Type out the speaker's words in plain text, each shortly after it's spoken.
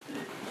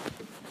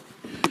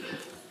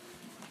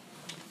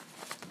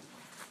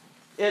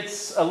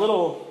It's a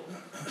little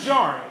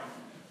jarring,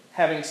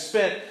 having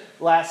spent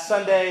last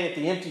Sunday at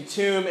the empty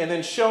tomb and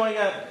then showing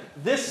up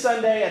this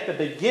Sunday at the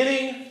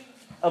beginning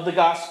of the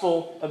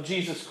gospel of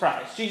Jesus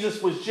Christ.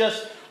 Jesus was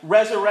just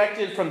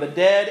resurrected from the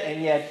dead,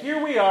 and yet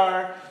here we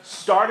are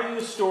starting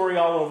the story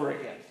all over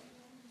again.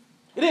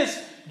 It is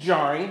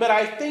jarring, but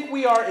I think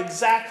we are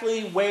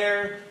exactly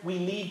where we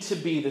need to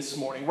be this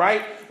morning,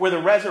 right? Where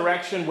the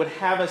resurrection would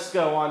have us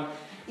go. On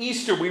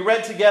Easter, we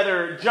read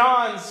together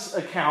John's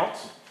account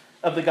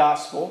of the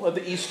gospel, of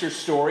the Easter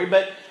story,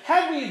 but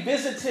had we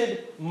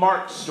visited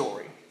Mark's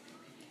story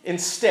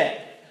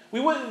instead,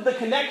 the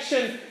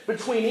connection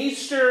between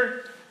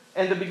Easter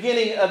and the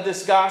beginning of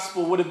this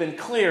gospel would have been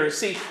clear.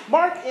 See,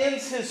 Mark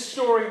ends his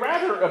story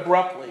rather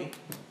abruptly.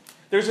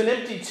 There's an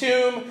empty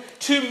tomb.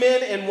 2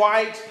 men in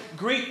white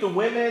greet the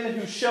women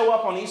who show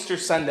up on Easter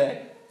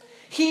Sunday.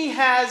 He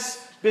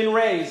has been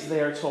raised,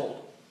 they are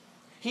told.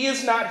 He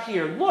is not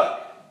here.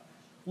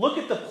 Look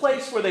at the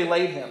place where they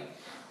laid him.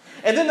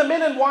 And then the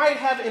men in white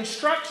have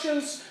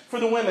instructions for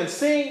the women.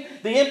 Seeing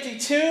the empty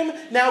tomb,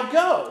 now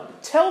go,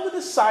 tell the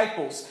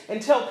disciples and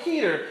tell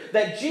Peter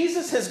that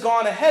Jesus has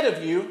gone ahead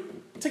of you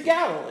to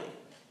Galilee.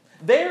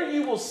 There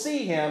you will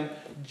see him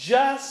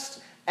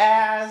just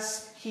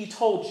as he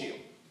told you.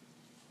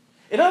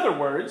 In other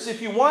words,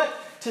 if you want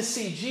to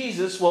see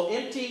Jesus, well,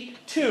 empty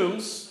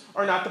tombs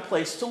are not the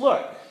place to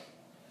look.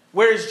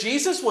 Where is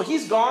Jesus? Well,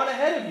 he's gone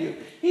ahead of you.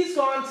 He's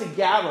gone to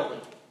Galilee.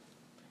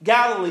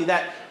 Galilee,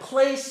 that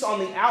place on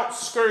the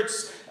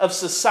outskirts of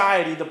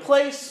society, the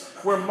place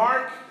where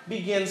Mark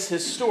begins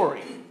his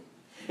story.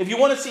 If you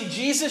want to see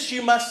Jesus,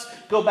 you must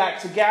go back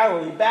to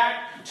Galilee,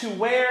 back to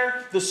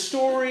where the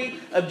story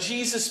of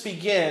Jesus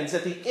begins.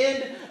 At the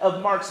end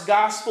of Mark's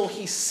gospel,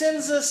 he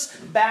sends us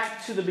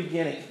back to the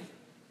beginning.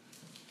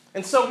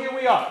 And so here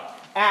we are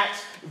at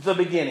the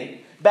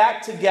beginning,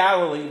 back to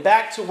Galilee,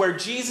 back to where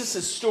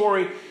Jesus'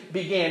 story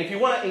began. If you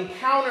want to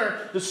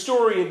encounter the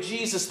story of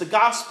Jesus, the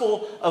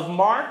Gospel of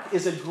Mark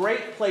is a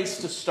great place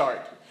to start.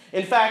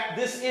 In fact,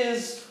 this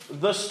is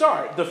the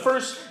start. The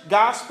first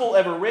gospel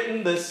ever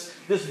written. This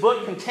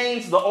book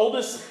contains the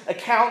oldest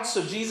accounts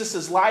of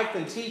Jesus' life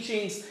and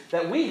teachings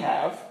that we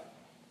have.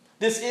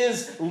 This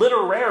is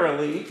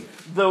literally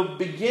the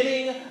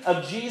beginning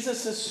of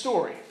Jesus'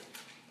 story.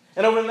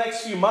 And over the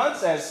next few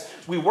months, as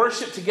we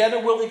worship together,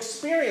 we'll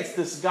experience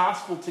this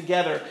gospel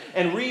together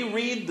and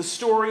reread the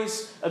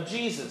stories of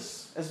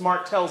Jesus, as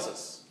Mark tells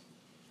us.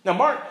 Now,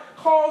 Mark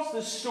calls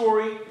this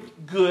story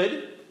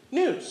good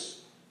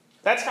news.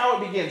 That's how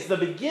it begins. The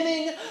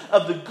beginning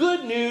of the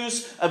good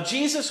news of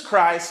Jesus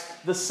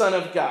Christ, the Son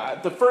of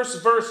God. The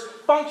first verse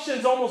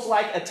functions almost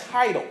like a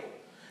title.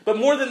 But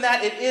more than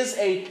that, it is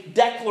a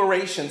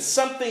declaration.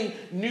 Something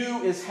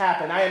new is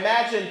happening. I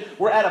imagine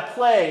we're at a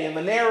play and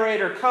the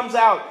narrator comes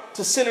out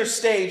to center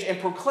stage and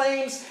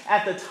proclaims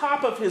at the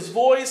top of his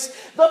voice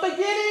the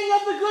beginning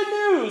of the good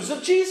news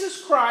of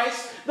Jesus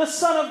Christ, the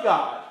Son of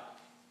God.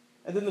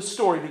 And then the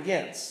story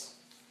begins.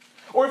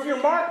 Or if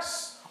you're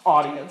Mark's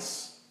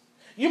audience,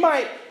 you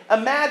might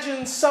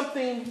imagine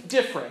something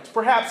different.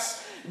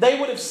 Perhaps they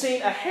would have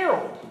seen a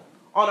herald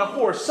on a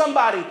horse,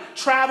 somebody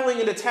traveling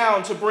into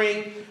town to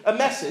bring a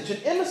message,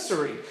 an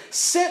emissary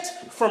sent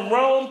from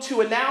Rome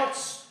to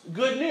announce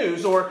good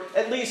news, or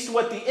at least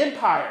what the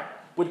empire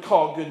would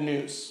call good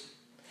news.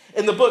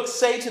 In the book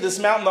Say to This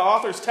Mountain, the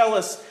authors tell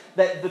us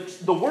that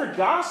the word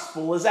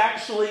gospel is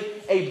actually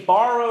a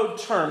borrowed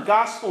term.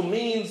 Gospel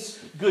means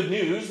good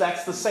news,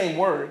 that's the same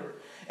word.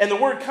 And the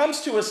word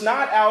comes to us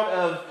not out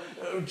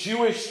of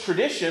Jewish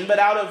tradition, but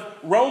out of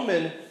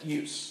Roman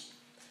use.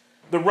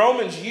 The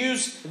Romans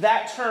used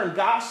that term,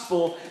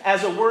 gospel,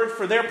 as a word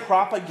for their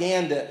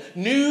propaganda.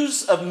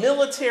 News of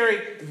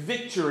military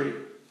victory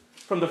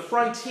from the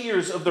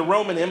frontiers of the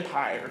Roman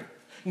Empire.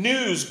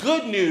 News,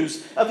 good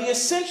news of the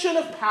ascension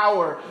of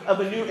power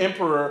of a new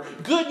emperor.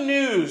 Good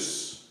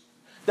news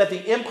that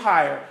the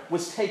empire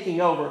was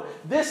taking over.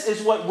 This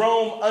is what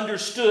Rome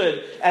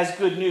understood as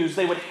good news.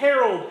 They would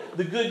herald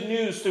the good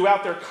news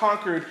throughout their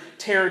conquered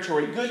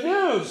territory. Good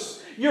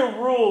news, you're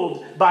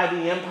ruled by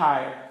the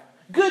empire.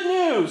 Good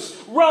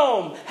news,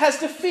 Rome has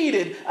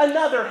defeated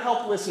another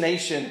helpless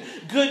nation.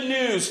 Good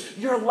news,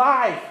 your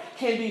life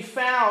can be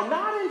found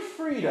not in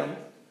freedom,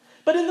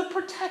 but in the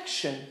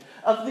protection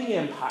of the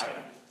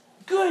empire.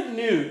 Good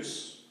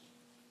news.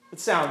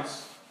 It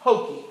sounds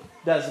hokey,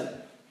 doesn't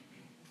it?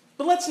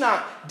 But let's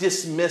not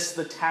dismiss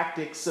the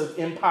tactics of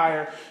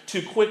empire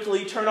too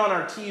quickly. Turn on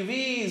our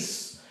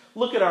TVs,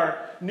 look at our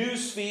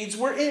news feeds.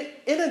 We're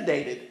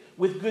inundated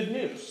with good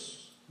news.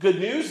 Good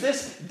news,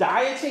 this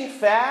dieting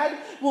fad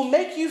will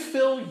make you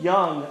feel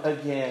young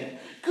again.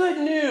 Good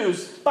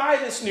news, buy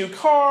this new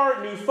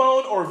car, new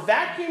phone, or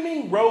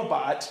vacuuming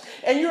robot,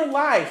 and your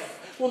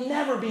life will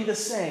never be the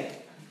same.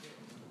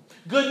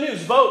 Good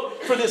news,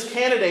 vote for this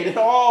candidate and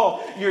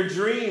all your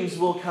dreams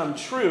will come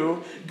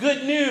true.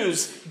 Good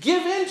news,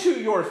 give in to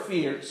your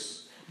fears.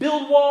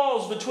 Build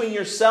walls between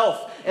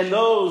yourself and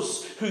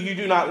those who you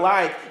do not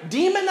like.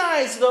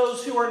 Demonize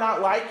those who are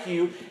not like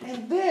you,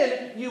 and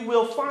then you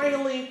will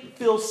finally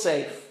feel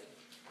safe.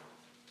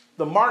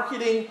 the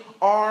marketing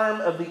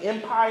arm of the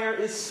empire,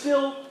 is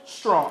still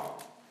strong,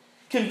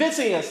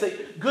 convincing us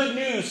that good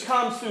news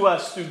comes through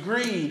us through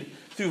greed,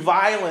 through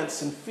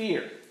violence and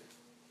fear.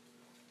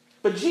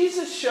 But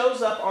Jesus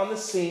shows up on the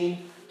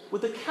scene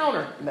with a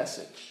counter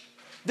message.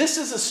 This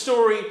is a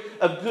story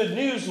of good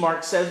news,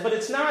 Mark says, but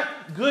it's not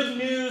good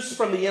news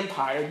from the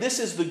empire. This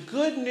is the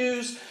good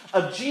news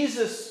of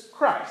Jesus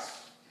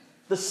Christ,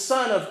 the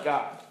Son of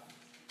God.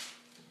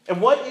 And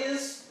what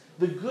is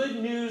the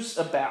good news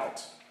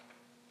about?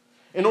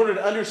 In order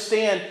to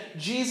understand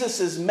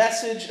Jesus'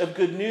 message of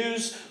good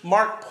news,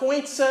 Mark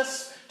points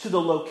us to the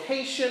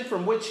location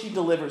from which he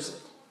delivers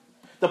it.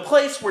 The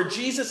place where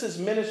Jesus'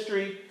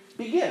 ministry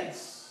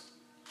begins,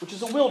 which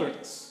is a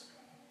wilderness.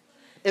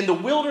 In the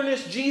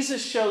wilderness,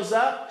 Jesus shows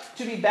up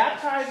to be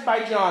baptized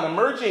by John,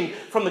 emerging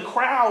from the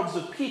crowds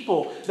of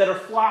people that are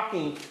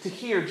flocking to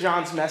hear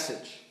John's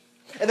message.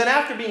 And then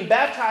after being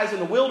baptized in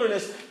the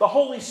wilderness, the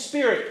Holy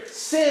Spirit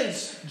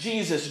sends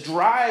Jesus,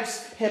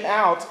 drives him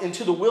out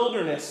into the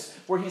wilderness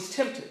where he's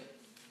tempted.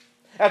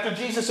 After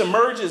Jesus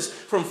emerges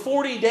from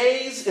 40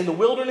 days in the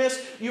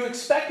wilderness, you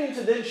expect him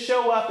to then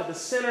show up at the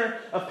center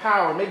of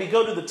power, maybe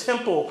go to the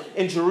temple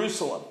in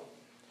Jerusalem.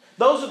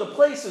 Those are the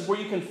places where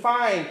you can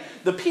find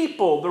the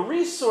people, the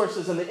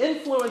resources, and the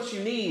influence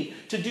you need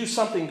to do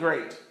something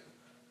great.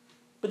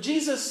 But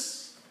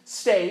Jesus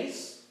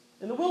stays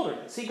in the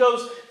wilderness. He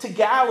goes to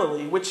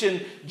Galilee, which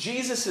in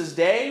Jesus'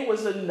 day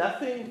was a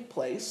nothing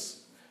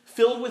place,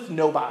 filled with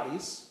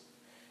nobodies.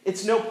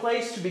 It's no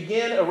place to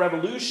begin a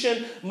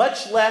revolution,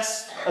 much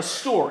less a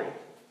story.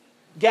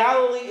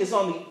 Galilee is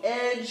on the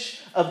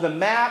edge of the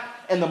map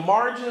and the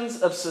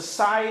margins of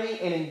society,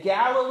 and in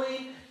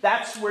Galilee,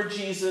 that's where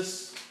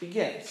Jesus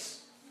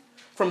begins.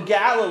 From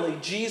Galilee,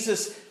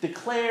 Jesus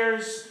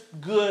declares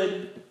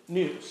good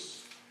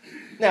news.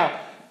 Now,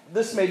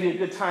 this may be a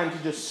good time to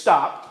just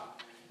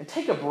stop and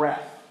take a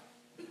breath,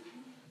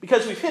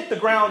 because we've hit the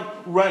ground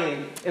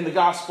running in the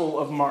Gospel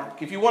of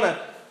Mark. If you want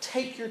to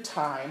take your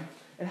time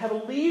and have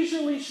a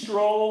leisurely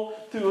stroll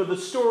through the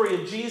story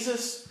of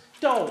Jesus,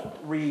 don't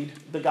read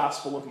the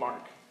Gospel of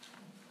Mark.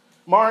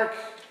 Mark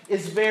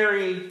is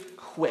very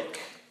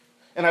quick.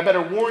 And I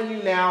better warn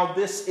you now,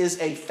 this is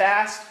a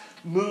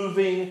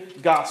fast-moving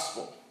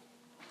gospel.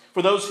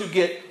 For those who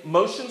get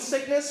motion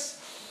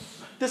sickness,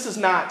 this is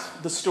not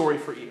the story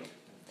for you.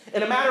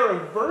 In a matter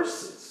of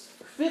verses,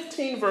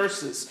 15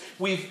 verses,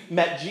 we've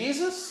met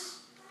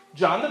Jesus,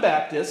 John the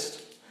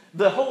Baptist,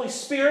 the Holy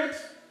Spirit,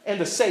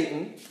 and the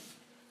Satan.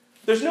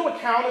 There's no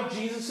account of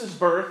Jesus'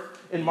 birth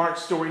in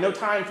Mark's story, no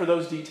time for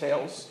those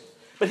details.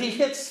 But he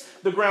hits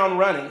the ground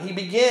running. He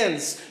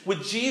begins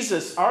with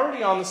Jesus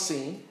already on the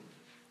scene.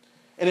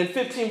 And in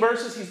 15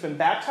 verses, he's been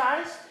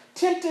baptized,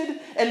 tempted,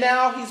 and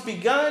now he's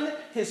begun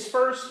his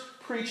first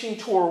preaching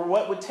tour,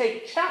 what would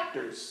take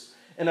chapters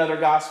in other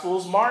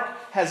Gospels. Mark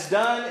has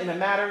done in a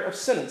matter of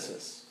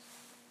sentences.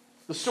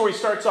 The story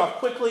starts off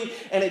quickly,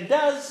 and it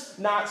does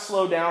not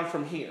slow down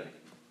from here.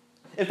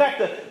 In fact,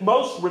 the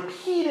most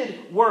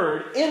repeated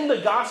word in the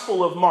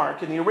Gospel of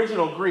Mark, in the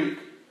original Greek,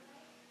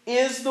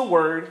 is the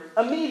word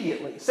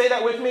immediately. Say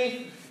that with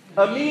me.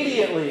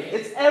 Immediately.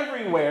 It's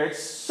everywhere.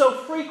 It's so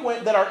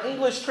frequent that our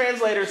English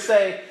translators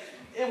say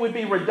it would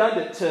be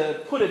redundant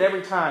to put it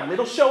every time.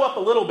 It'll show up a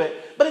little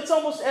bit, but it's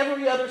almost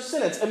every other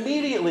sentence.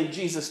 Immediately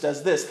Jesus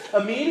does this.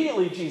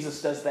 Immediately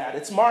Jesus does that.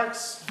 It's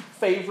Mark's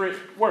favorite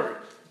word.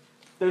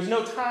 There's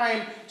no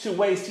time to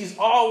waste. He's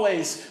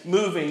always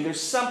moving.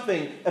 There's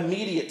something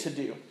immediate to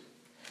do.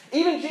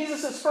 Even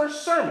Jesus'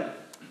 first sermon,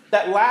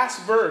 that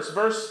last verse,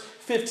 verse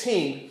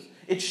 15,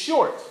 it's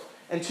short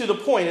and to the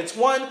point. It's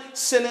one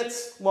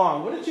sentence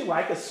long. Wouldn't you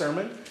like a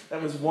sermon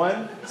that was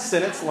one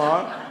sentence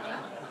long?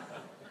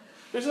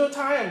 There's no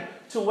time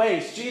to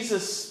waste.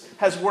 Jesus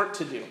has work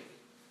to do.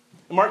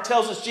 Mark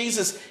tells us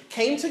Jesus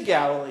came to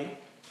Galilee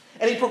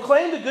and he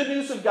proclaimed the good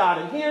news of God.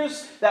 And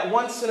here's that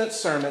one sentence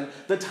sermon.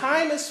 The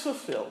time is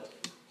fulfilled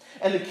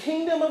and the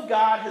kingdom of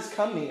God has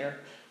come near.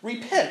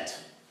 Repent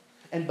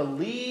and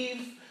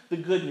believe the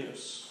good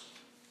news.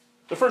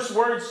 The first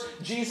words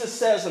Jesus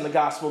says in the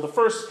gospel, the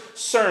first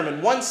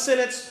sermon, one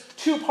sentence,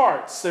 two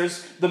parts.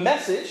 There's the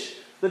message,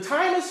 the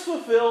time is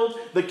fulfilled,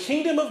 the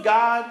kingdom of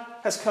God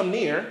has come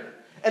near,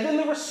 and then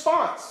the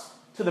response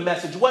to the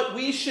message, what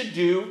we should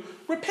do,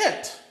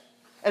 repent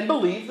and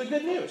believe the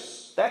good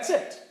news. That's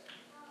it.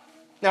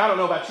 Now, I don't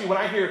know about you, when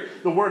I hear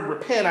the word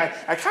repent,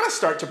 I kind of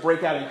start to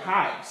break out in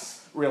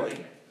hives,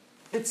 really.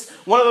 It's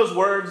one of those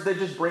words that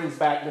just brings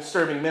back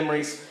disturbing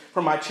memories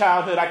from my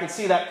childhood. I can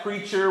see that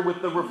preacher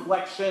with the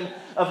reflection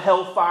of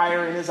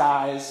hellfire in his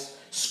eyes,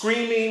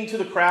 screaming to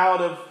the crowd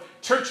of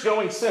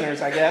church-going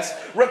sinners, I guess,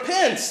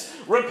 repent,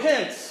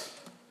 repent.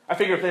 I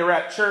figure if they were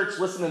at church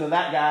listening to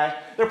that guy,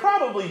 they're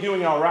probably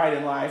doing all right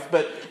in life,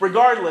 but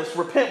regardless,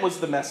 repent was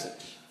the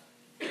message.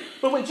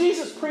 But when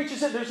Jesus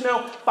preaches it, there's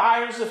no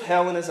fires of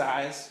hell in his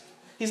eyes.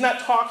 He's not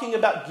talking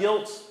about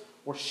guilt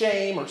or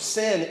shame or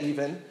sin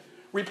even.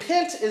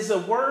 Repent is a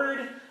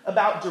word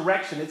about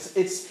direction.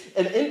 It's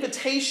an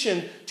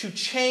invitation to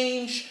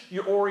change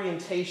your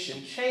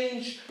orientation,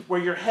 change where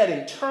you're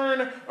heading,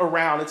 turn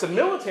around. It's a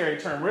military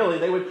term, really.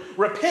 They would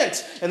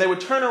repent and they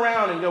would turn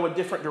around and go a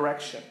different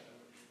direction.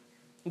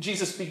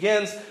 Jesus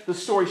begins the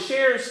story,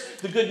 shares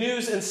the good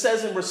news, and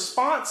says in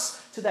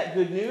response to that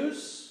good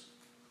news,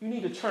 you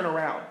need to turn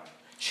around.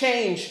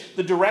 Change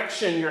the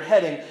direction you're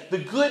heading. The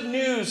good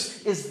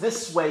news is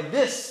this way.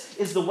 This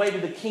is the way to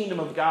the kingdom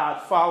of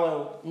God.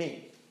 Follow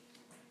me.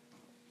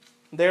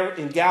 There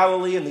in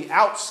Galilee, in the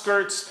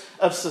outskirts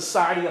of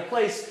society, a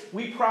place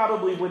we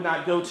probably would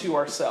not go to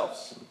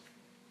ourselves.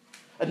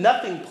 A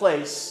nothing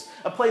place,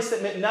 a place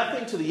that meant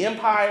nothing to the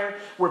empire,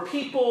 where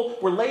people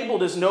were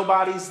labeled as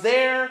nobodies.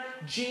 There,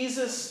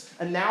 Jesus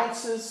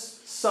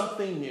announces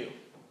something new.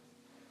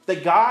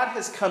 That God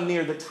has come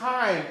near. The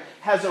time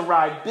has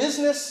arrived.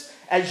 Business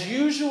as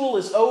usual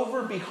is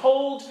over.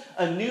 Behold,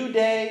 a new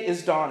day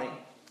is dawning.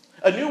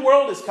 A new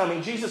world is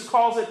coming. Jesus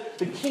calls it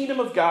the kingdom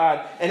of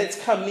God, and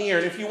it's come near.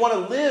 And if you want to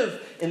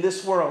live in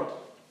this world,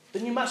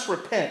 then you must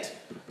repent.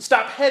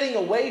 Stop heading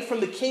away from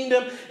the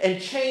kingdom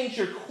and change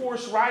your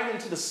course right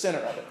into the center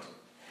of it.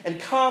 And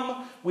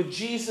come with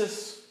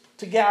Jesus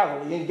to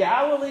Galilee. In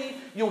Galilee,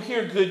 you'll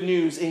hear good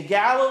news. In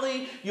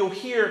Galilee, you'll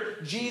hear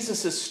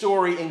Jesus'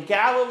 story. In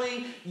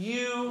Galilee,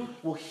 you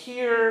will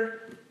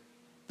hear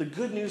the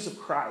good news of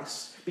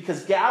Christ.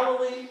 Because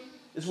Galilee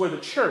is where the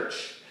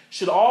church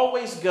should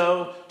always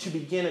go to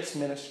begin its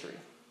ministry.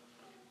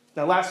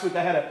 Now, last week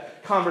I had a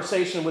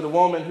conversation with a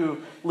woman who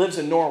lives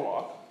in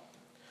Norwalk.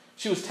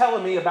 She was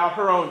telling me about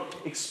her own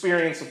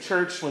experience of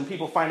church. When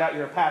people find out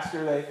you're a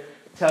pastor, they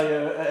tell you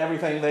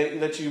everything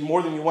that you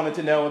more than you wanted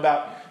to know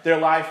about their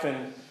life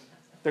and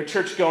their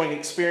church-going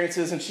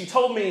experiences. And she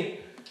told me,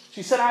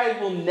 she said, I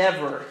will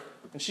never,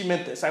 and she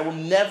meant this, I will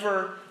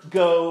never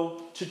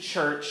go to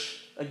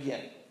church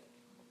again.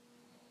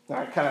 And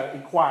I kind of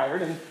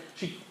inquired, and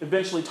she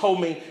eventually told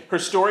me her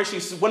story.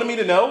 She wanted me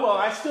to know, well,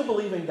 I still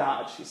believe in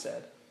God, she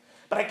said,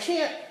 but I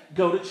can't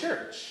go to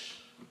church.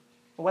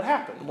 Well, what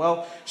happened?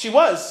 Well, she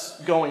was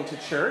going to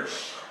church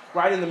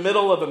right in the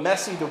middle of a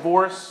messy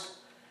divorce.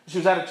 She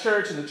was at a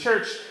church, and the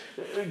church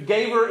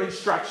gave her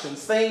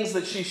instructions, things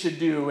that she should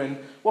do. And,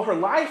 well, her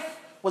life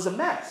was a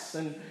mess,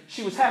 and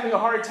she was having a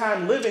hard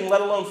time living,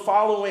 let alone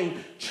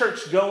following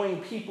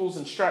church-going people's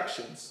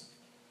instructions.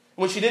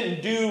 When she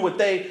didn't do what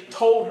they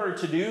told her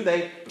to do,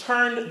 they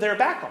turned their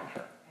back on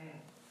her.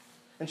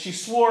 And she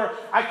swore,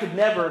 I could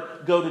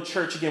never go to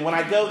church again. When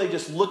I go, they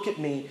just look at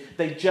me.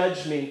 They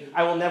judge me.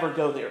 I will never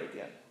go there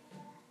again.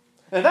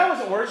 And if that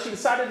wasn't worse, she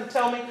decided to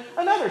tell me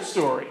another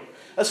story.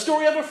 A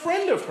story of a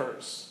friend of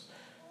hers.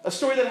 A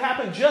story that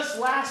happened just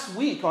last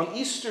week on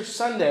Easter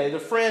Sunday. The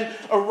friend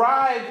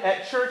arrived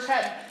at church,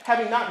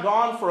 having not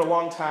gone for a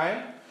long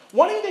time,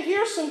 wanting to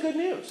hear some good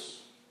news.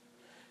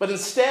 But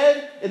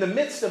instead, in the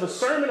midst of a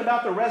sermon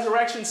about the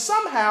resurrection,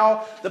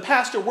 somehow the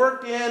pastor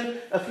worked in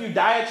a few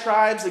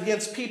diatribes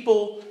against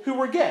people who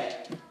were gay.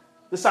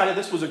 Decided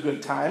this was a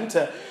good time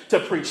to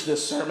preach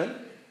this sermon.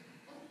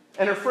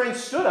 And her friend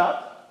stood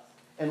up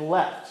and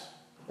left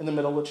in the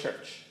middle of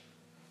church.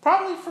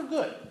 Probably for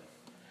good.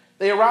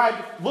 They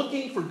arrived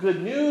looking for good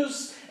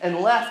news and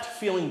left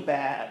feeling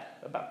bad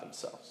about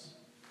themselves.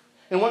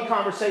 In one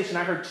conversation,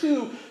 I heard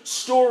two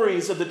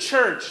stories of the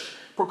church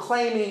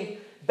proclaiming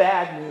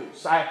bad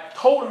news. I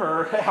told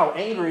her how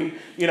angry,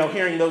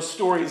 hearing those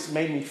stories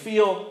made me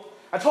feel.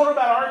 I told her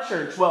about our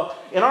church. Well,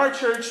 in our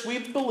church, we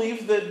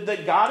believe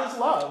that God is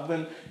love,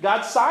 and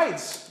God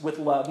sides with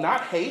love,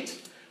 not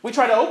hate. We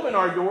try to open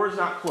our doors,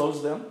 not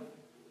close them.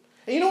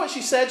 And you know what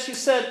she said? She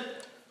said,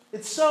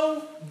 it's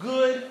so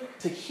good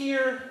to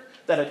hear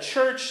that a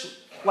church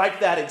like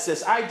that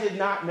exists. I did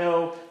not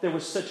know there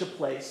was such a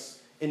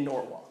place in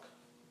Norwalk.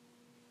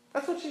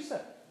 That's what she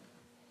said.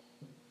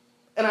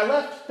 And I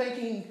left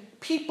thinking,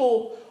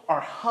 people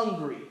are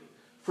hungry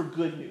for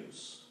good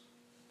news.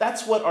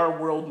 That's what our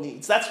world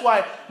needs. That's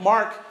why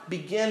Mark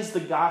begins the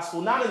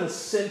gospel, not in the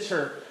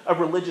center of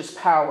religious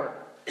power,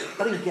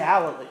 but in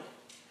Galilee,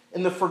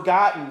 in the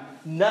forgotten,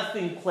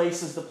 nothing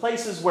places, the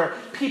places where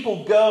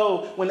people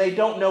go when they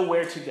don't know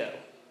where to go.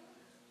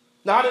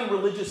 Not in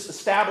religious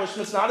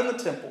establishments, not in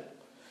the temple,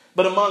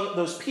 but among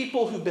those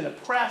people who've been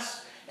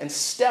oppressed and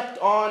stepped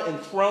on and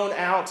thrown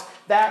out.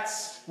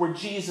 That's where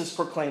Jesus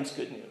proclaims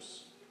good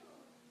news.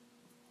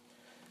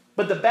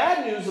 But the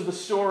bad news of the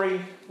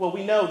story, well,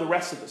 we know the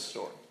rest of the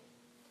story.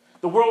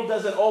 The world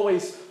doesn't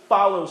always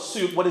follow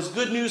suit. What is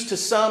good news to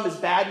some is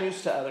bad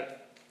news to others.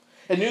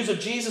 And news of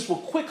Jesus will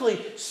quickly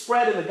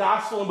spread in the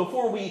gospel. And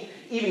before we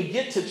even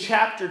get to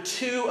chapter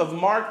 2 of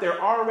Mark,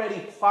 they're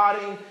already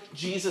plotting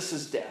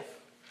Jesus' death.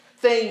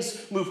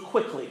 Things move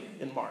quickly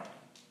in Mark.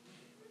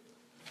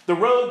 The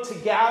road to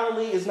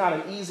Galilee is not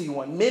an easy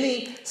one.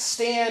 Many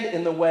stand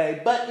in the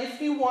way. But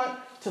if you want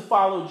to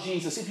follow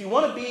Jesus, if you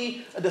want to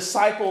be a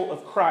disciple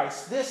of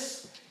Christ,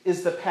 this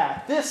is the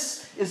path.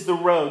 This is the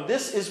road.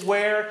 This is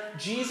where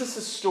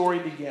Jesus' story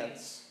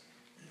begins.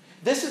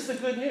 This is the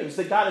good news,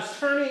 that God is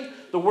turning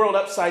the world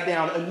upside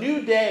down. A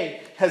new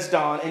day has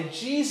dawned, and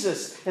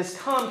Jesus has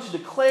come to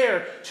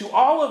declare to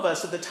all of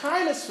us that the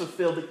time is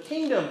fulfilled. The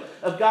kingdom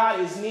of God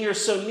is near,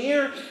 so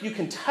near you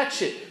can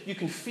touch it, you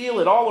can feel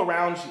it all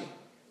around you.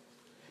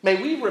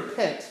 May we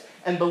repent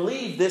and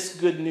believe this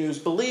good news.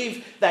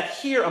 Believe that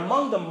here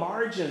among the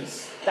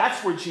margins,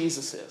 that's where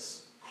Jesus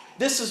is.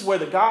 This is where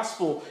the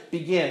gospel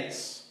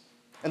begins.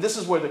 And this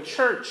is where the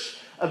church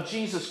of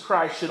Jesus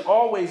Christ should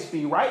always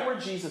be, right where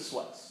Jesus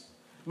was,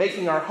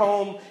 making our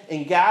home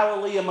in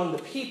Galilee among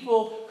the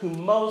people who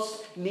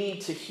most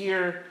need to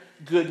hear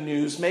good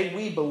news. May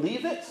we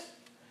believe it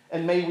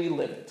and may we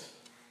live it.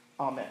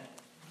 Amen.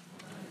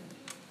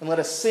 And let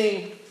us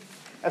sing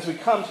as we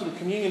come to the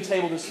communion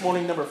table this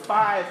morning, number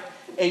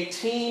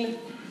 518.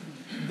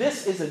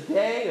 This is a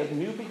day of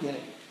new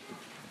beginning.